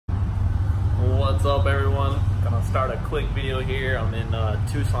What's up, everyone? Gonna start a quick video here. I'm in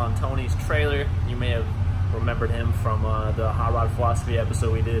Tucson Tony's trailer. You may have remembered him from the Hot Rod Philosophy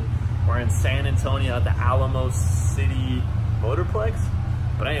episode we did. We're in San Antonio at the Alamo City Motorplex.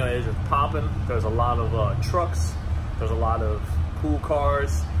 But anyways, it's popping. There's a lot of trucks. There's a lot of cool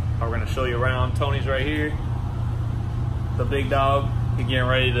cars. We're gonna show you around. Tony's right here. The big dog. He's getting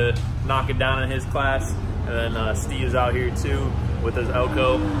ready to knock it down in his class. And then Steve's out here too with his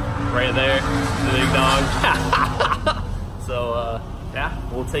Elko right there, the big dog. So yeah,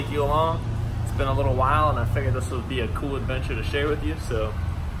 we'll take you along. It's been a little while and I figured this would be a cool adventure to share with you. So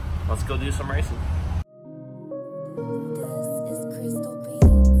let's go do some racing.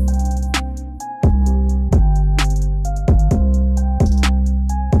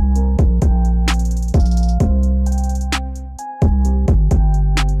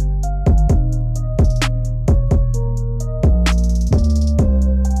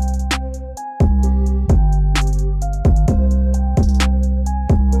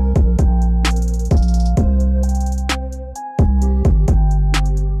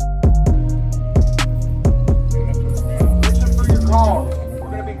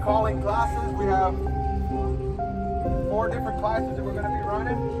 Classes. We have 4 different classes that we're going to be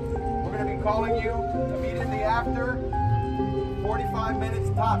running. We're going to be calling you immediately after, 45 minutes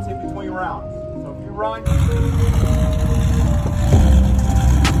tops in between rounds. So if you run...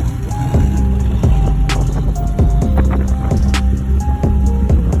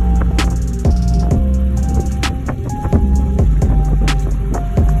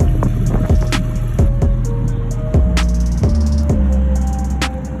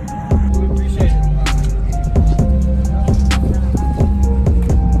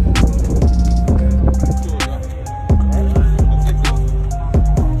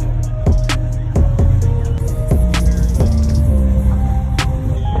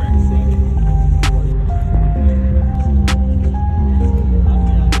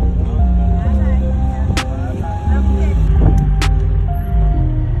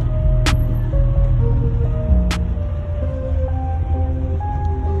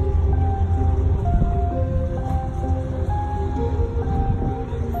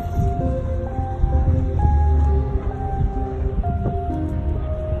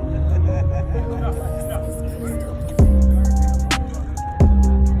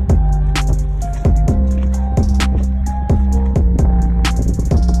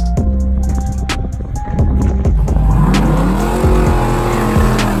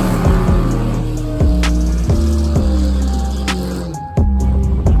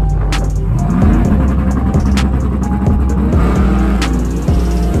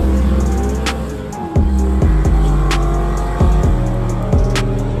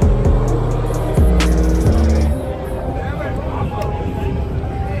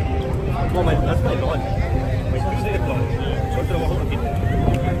 That's my lawn. My music lawn. So trabajo aquí.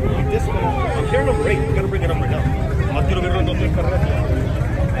 Y this one, I'm hearing them great. We're gonna bring it up right now. Más quiero verlo en 2 carreras.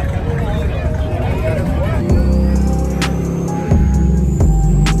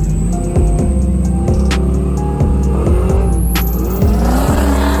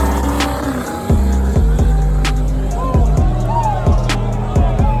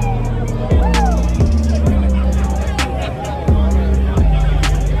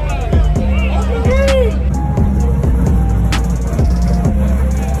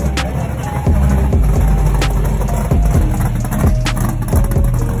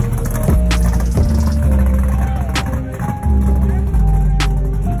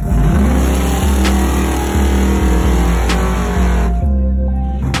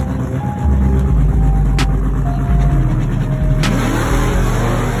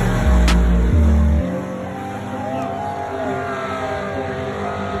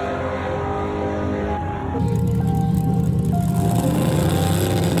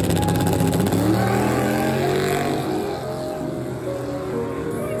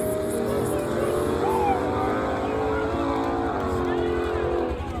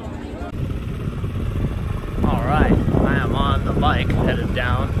 Bike headed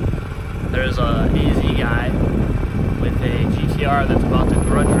down. There's a AZ guy with a GTR that's about to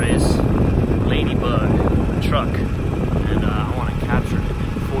grudge race Ladybug truck, and I want to capture it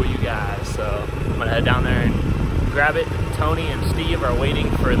for you guys. So I'm gonna head down there and grab it. Tony and Steve are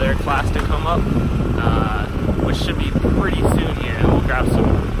waiting for their class to come up, which should be pretty soon here. And we'll grab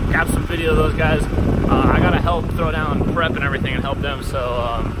some video of those guys. I gotta help throw down prep and everything and help them. So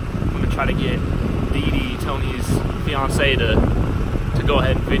I'm gonna try to get Dee Dee, Tony's fiance, to go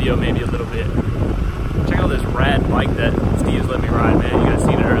ahead and video maybe a little bit. Check out this rad bike that Steve's let me ride, man. You guys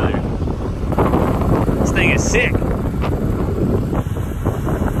seen it earlier. This thing is sick.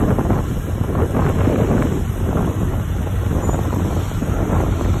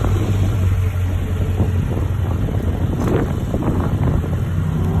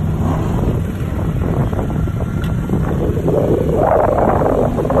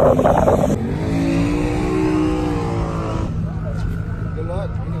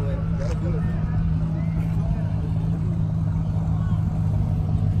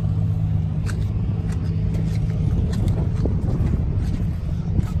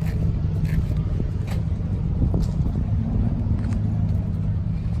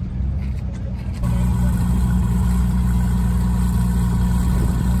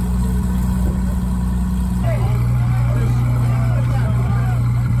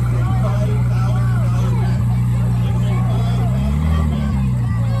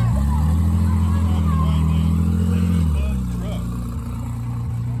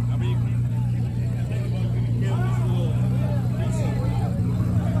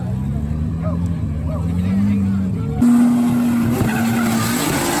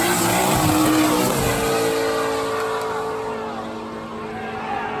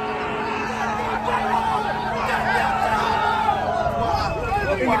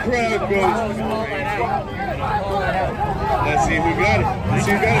 the crowd, coach. Let's see who got it. Let's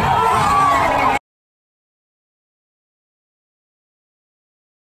see who got it.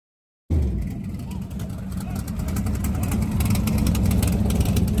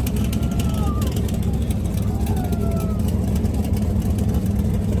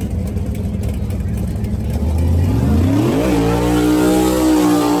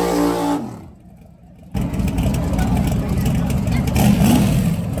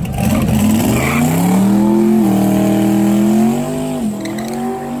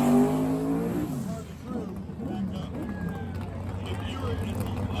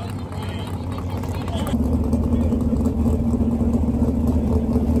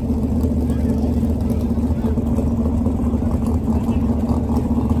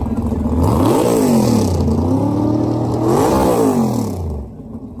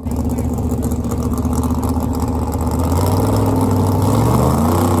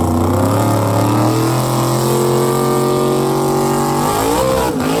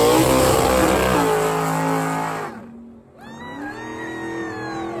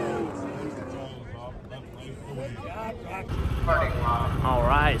 All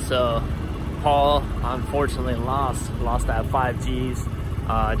right, so Paul unfortunately lost that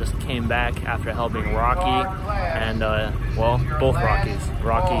 5Gs. Just came back after helping Rocky and well, both Rockies,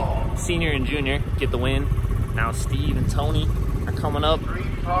 Rocky Senior and Junior, get the win. Now Steve and Tony are coming up.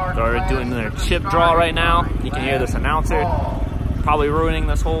 They're doing their chip draw right now. You can hear this announcer probably ruining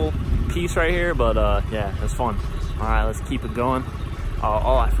this whole piece right here, but yeah, it's fun. All right, let's keep it going.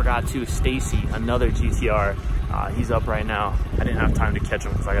 Oh, I forgot too, Stacy, another GTR. He's up right now. I didn't have time to catch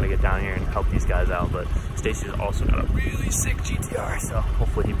him because I got to get down here and help these guys out, but Stacy's also got a really sick GTR, so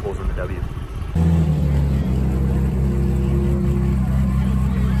hopefully he pulls in the W.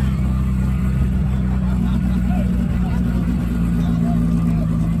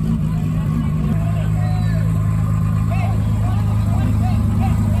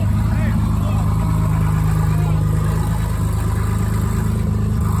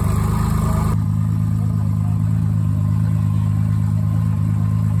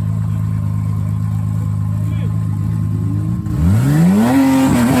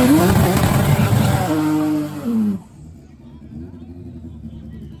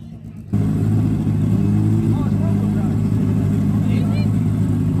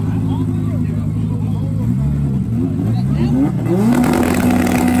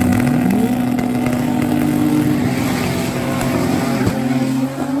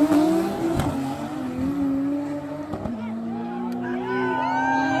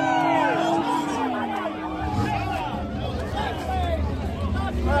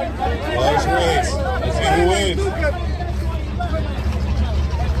 Last race. Let's see who wins.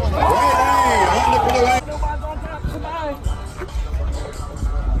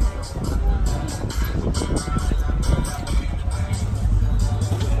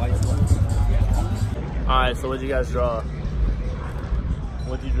 Alright, so what'd you guys draw?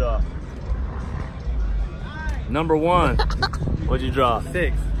 What'd you draw? Number 1. What'd you draw?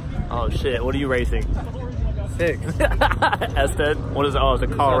 6. Oh shit, what are you racing? 6. Ested? What is it? Oh, it's a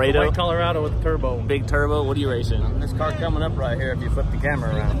Colorado? White Colorado with turbo. Big turbo? What are you racing? This car coming up right here if you flip the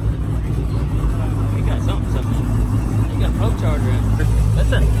camera around. You got something. You got a probe charger in.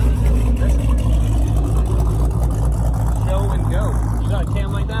 Listen. Show and go. You got a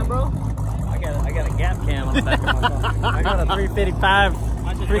cam like that, bro? I got a gap cam on the back of my car. I got a 355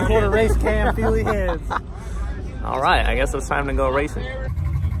 3/4 race cam, Feely heads. All right, I guess it's time to go racing.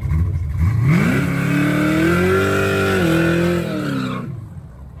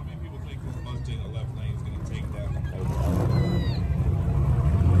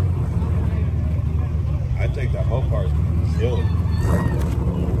 I think that Mopar is killing it.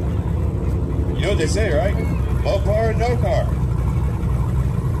 You know what they say, right? Mopar, no car.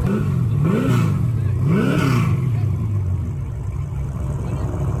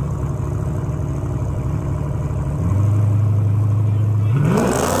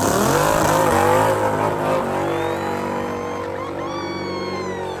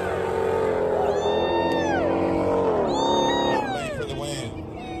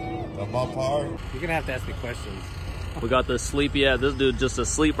 You're gonna have to ask me questions. We got the sleepy. Yeah, this dude just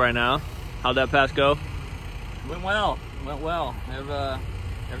asleep right now. How'd that pass go? Went well.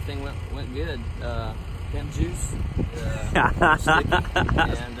 Everything went good. Pimp juice, sleepy,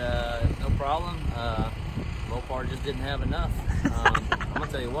 and no problem. Mopar just didn't have enough. I'm gonna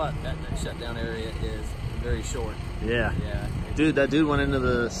tell you what, that shutdown area is very short. Yeah. Yeah. Dude, that dude went into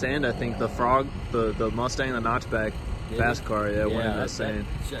the sand. I think the Frog, the Mustang, the notchback, fast car. Yeah, went into the sand.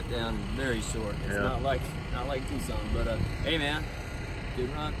 That shut down very short. It's not like Tucson, but hey man, Good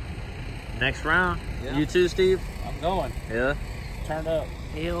run. Next round. Yeah. You too, Steve? I'm going. Yeah. Turned up.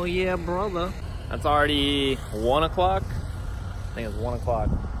 Hell yeah, brother. That's already 1 o'clock. I think it's 1 o'clock.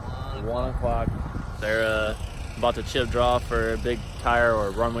 1 o'clock. They're about to chip draw for a big tire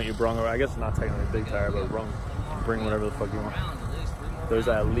or run what you brung. I guess it's not technically a big tire, but bring whatever the fuck you want. There's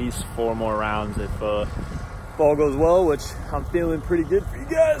at least 4 more rounds if all goes well, which I'm feeling pretty good for you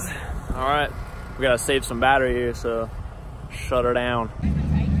guys. All right, we gotta save some battery here, so shut her down.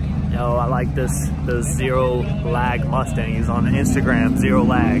 Yo, I like the Zero Lag Mustang. He's on Instagram, Zero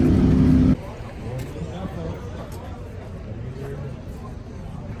Lag.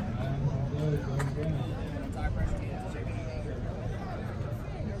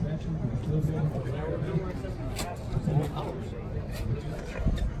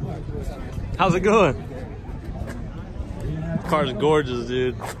 How's it going? Car's gorgeous,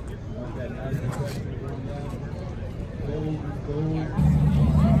 dude.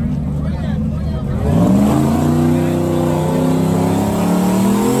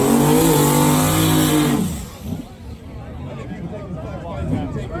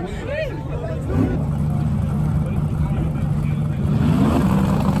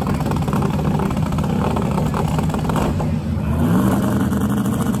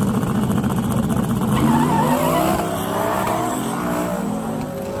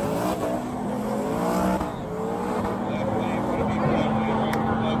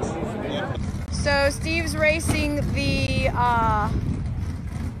 So Steve's racing the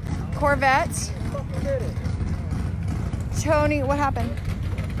Corvette. Tony, what happened?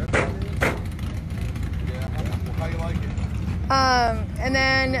 How you like it? And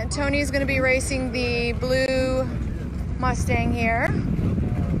then Tony's gonna be racing the blue Mustang here.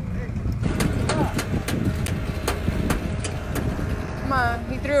 Come on,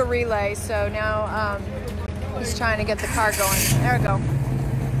 he threw a relay, so now he's trying to get the car going. There we go.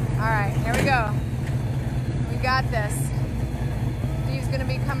 All right, here we go. We got this. Steve's gonna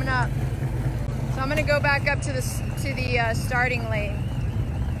be coming up. So I'm gonna go back up to the starting lane.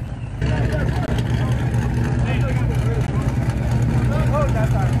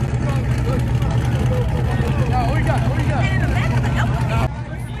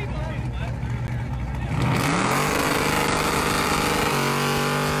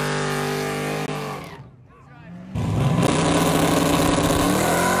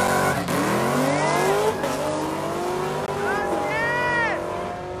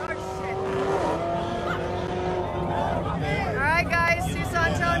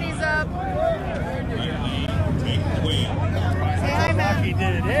 He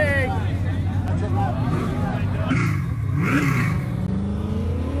did it. Hey!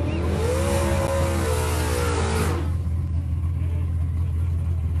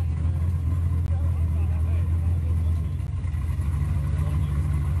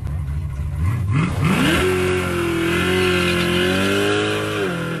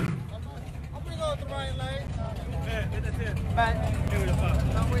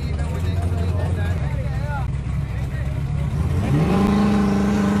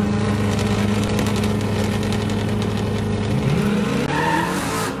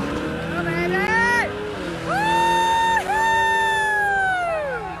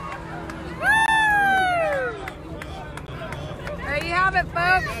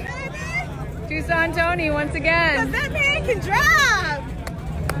 Tucson Tony once again. That man can drive.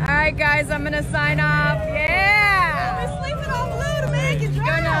 All right, guys, I'm gonna sign off. Yeah. We're sleeping on blue. The man can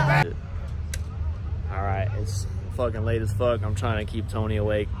drive. All right, it's fucking late as fuck. I'm trying to keep Tony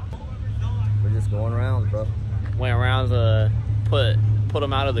awake. We're just going rounds, bro. Went around to put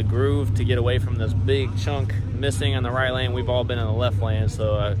him out of the groove to get away from this big chunk missing on the right lane. We've all been in the left lane,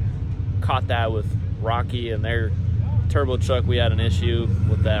 so I caught that with Rocky and their turbo truck. We had an issue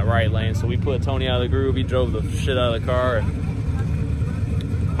with that right lane, so we put Tony out of the groove. He drove the shit out of the car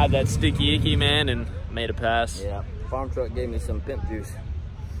and had that sticky icky, man, and made a pass. Yeah, farm truck gave me some pimp juice.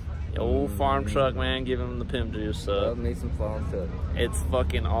 The old farm truck, man, give him the pimp juice. Love me some farm truck. It's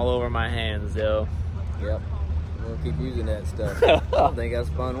fucking all over my hands, yo. Yep, I'm gonna keep using that stuff. I don't think I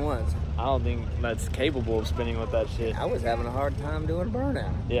spun once. I don't think that's capable of spinning with that shit. I was having a hard time doing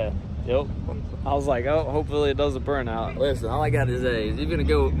burnout. Yeah, yep. I was like, oh, hopefully it does a burnout. Listen, all I got to say is if you're gonna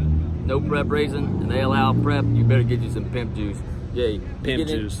go no prep racing and they allow prep, you better get you some pimp juice. Yeah, Pimp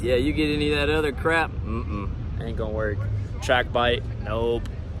juice. Yeah, you get any of that other crap, Ain't gonna work. Track bite, nope.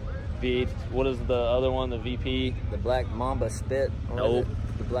 What is the other one, the VP? The black mamba spit. Nope.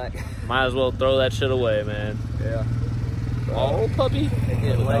 The black. Might as well throw that shit away, man. Yeah. Oh, puppy.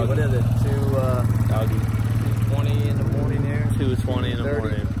 Yeah, like, what is it? Doggy. 2:20 in the morning here. 2:20 in the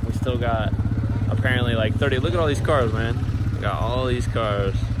morning. We still got apparently like 30. Look at all these cars, man. Got all these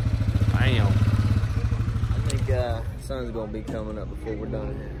cars. Damn. I think sun's gonna be coming up before we're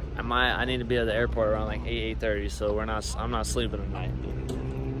done here. I need to be at the airport around like 8:30, so I'm not sleeping tonight.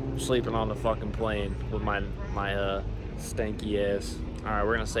 I'm sleeping on the fucking plane with my stanky ass. All right,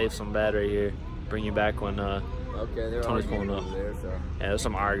 we're gonna save some battery here. Bring you back when Okay, they're Tony's arguing pulling up. over there, so. Yeah, there's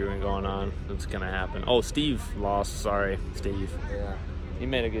some arguing going on. That's gonna happen. Oh, Steve lost. Sorry, Steve. Yeah. He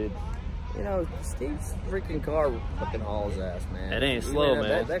made a good. You know, Steve's freaking car fucking hauls ass, man. It ain't slow,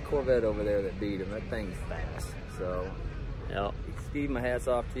 man. That Corvette over there that beat him, that thing's fast. So, Yep. Steve, my hat's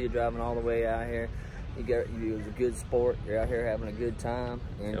off to you driving all the way out here. You was a good sport. You're out here having a good time,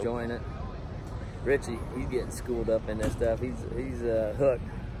 you're enjoying it. Richie, he's getting schooled up in that stuff. He's hooked,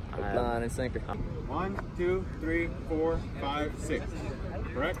 line and sinker. 1, 2, 3, 4, 5, 6.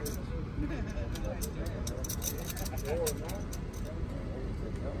 Correct?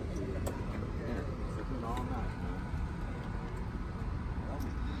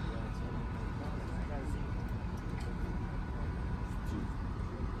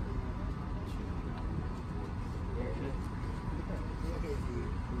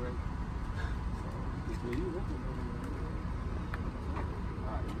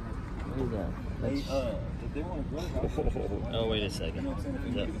 Oh, wait a second. Is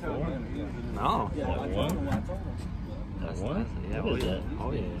that 4? No. Is that 1? That's What? Yeah, What is yeah. that?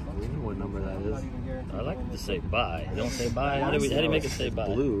 Oh yeah. We know what number that is. I like to say bye. Don't say bye. How do you make it say bye?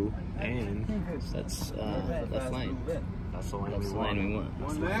 Blue, and That's left lane. that's the lane That's we the want. lane we want.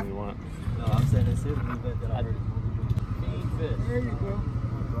 That's the lane we want. No, I'm saying this is a new bit that I heard. There you go.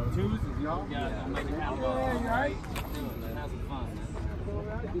 Choose is y'all. Yeah, Yeah, you alright? Have some fun, man.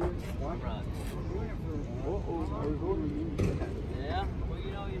 Right. Yeah, well,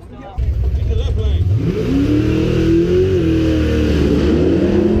 you know, you're still out. Take the left lane.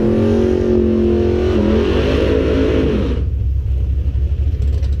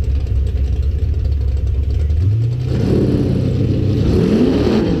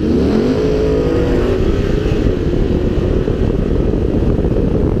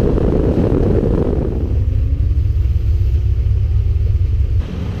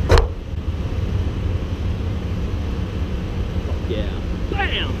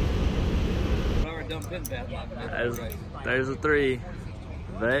 There's a 3.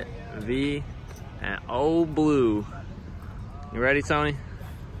 Vet, V, and old Blue. You ready, Tony?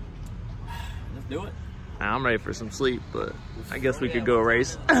 Let's do it. I'm ready for some sleep, but I guess we could go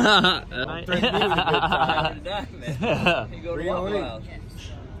race. You go to Waffle House.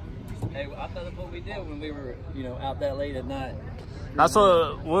 Hey, I thought that's what we did when we were, out that late at night. That's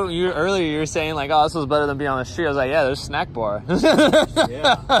what earlier you were saying, like, oh, this was better than being on the street. I was like, yeah, there's a snack bar.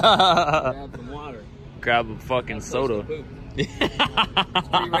 Yeah. Grab some water. Grab a fucking soda. Street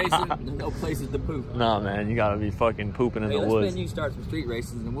racing, there's no places to poop. No, man, you gotta be fucking pooping in the Let's woods. you start some street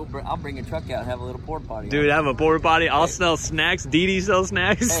races, and I'll bring a truck out and have a little porta potty. Dude, have a porta potty. I'll sell snacks. Dee Dee sells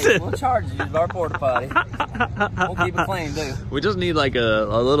snacks. Hey, we'll charge you to use our porta potty. We'll keep it clean, too. We just need like a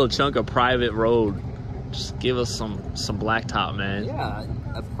little chunk of private road. Just give us some blacktop, man. Yeah,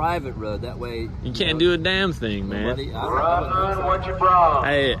 a private road. That way You can't do a damn thing, man. Run what you brought.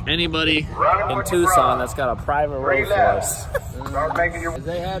 Hey, anybody Run in what you Tucson brought. that's got a private road Three for left. us. Start making your. Has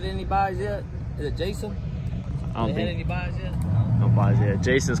they had any buys yet? Is it Jason? I don't They had any think buys yet? nobody's yet.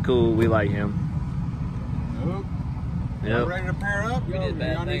 Jason's cool. We like him. Nope. Yep. Ready to pair up? We did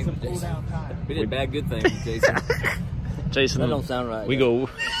bad Y'all need things some with cool Jason. down time. We did bad good things with Jason. Jason, That don't sound right. we go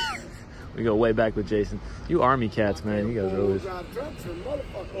way back with Jason. You Army cats, man. You guys always.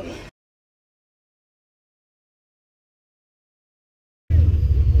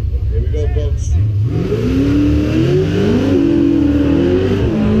 Here we go, folks.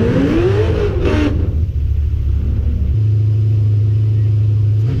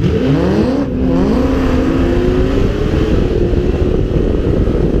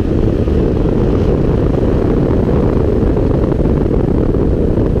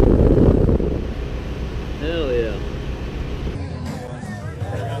 Hell yeah.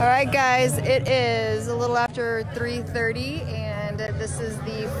 All right, guys, it is a little after 3:30, and this is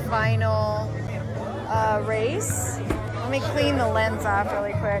the final race. Let me clean the lens off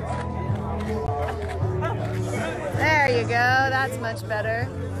really quick. There you go. That's much better.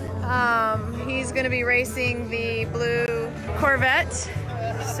 He's going to be racing the blue Corvette,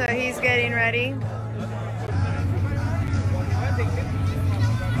 so he's getting ready.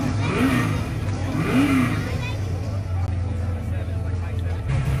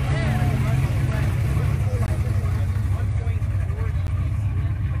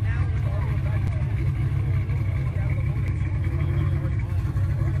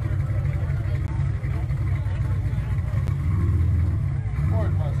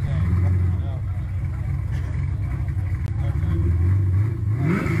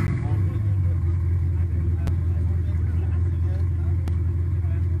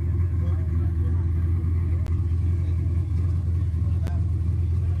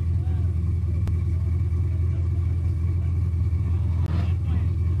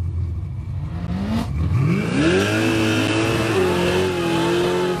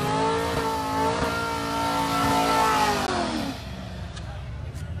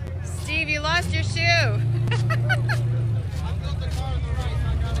 you lost your shoe.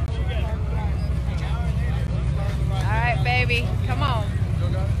 All right, baby, come on.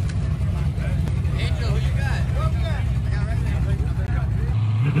 Angel, who you got?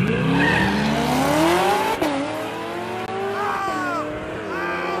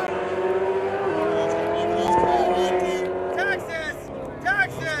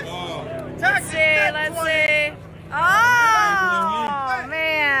 Let's see. Oh,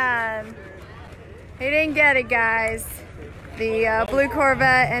 man. He didn't get it, guys. The blue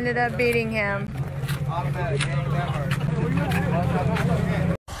Corvette ended up beating him.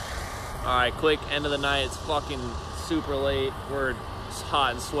 Alright, quick end of the night. It's fucking super late. We're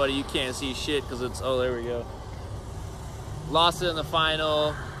hot and sweaty. You can't see shit because it's, oh, there we go. Lost it in the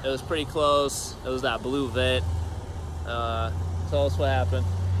final. It was pretty close. It was that blue vet. Tell us what happened.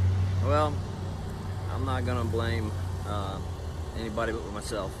 Well, I'm not gonna blame anybody but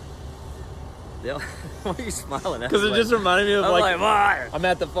myself. Yeah, why are you smiling at? Because it just reminded me of I'm like, why? I'm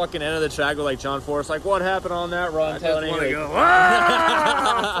at the fucking end of the track with like John Forrest, like, what happened on that run, I just Tony? want to go,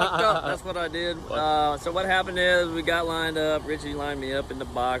 fucked up. That's what I did. So what happened is we got lined up. Richie lined me up in the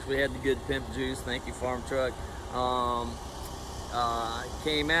box. We had the good pimp juice. Thank you, Farm Truck.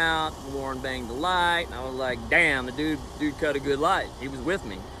 Came out, Warren banged the light, and I was like, damn, the dude cut a good light. He was with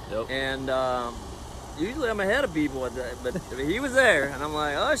me. Yep. And usually I'm ahead of people, but he was there, and I'm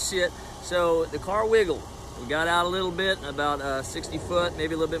like, oh shit. So the car wiggled. We got out a little bit, about 60 foot,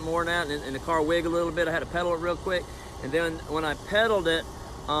 maybe a little bit more than that, and the car wiggled a little bit. I had to pedal it real quick, and then when I pedaled it,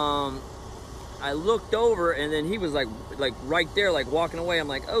 I looked over, and then he was like right there, like walking away. I'm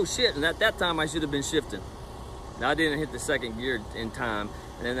like, oh shit! And at that time, I should have been shifting. Now I didn't hit the second gear in time,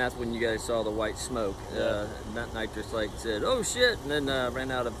 and then that's when you guys saw the white smoke. That nitrous like said, oh shit, and then ran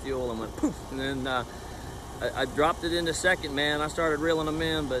out of fuel and went poof, and then I dropped it into second, man. I started reeling them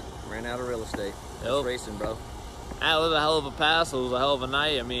in, but ran out of real estate. That's racing, bro. That was a hell of a pass. It was a hell of a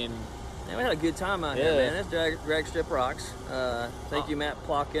night. I mean, man, we had a good time out here, man. This drag strip rocks. Thank you, Matt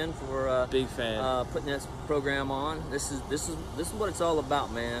Plotkin, for big fan putting this program on. This is what it's all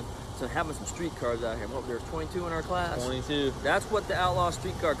about, man. So having some street cars out here. Well, there's 22 in our class. 22. That's what the Outlaw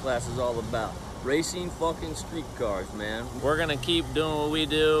Street Car class is all about. Racing fucking street cars, man. We're gonna keep doing what we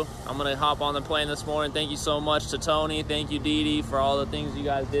do. I'm gonna hop on the plane this morning. Thank you so much to Tony. Thank you, Dee Dee, for all the things you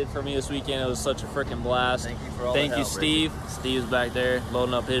guys did for me this weekend. It was such a freaking blast. Thank you for all Thank the you, help, Steve. Richard. Steve's back there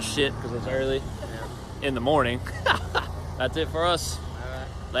loading up his shit because it's early in the morning. That's it for us. All right.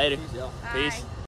 Later. Peace, y'all. Peace. Bye.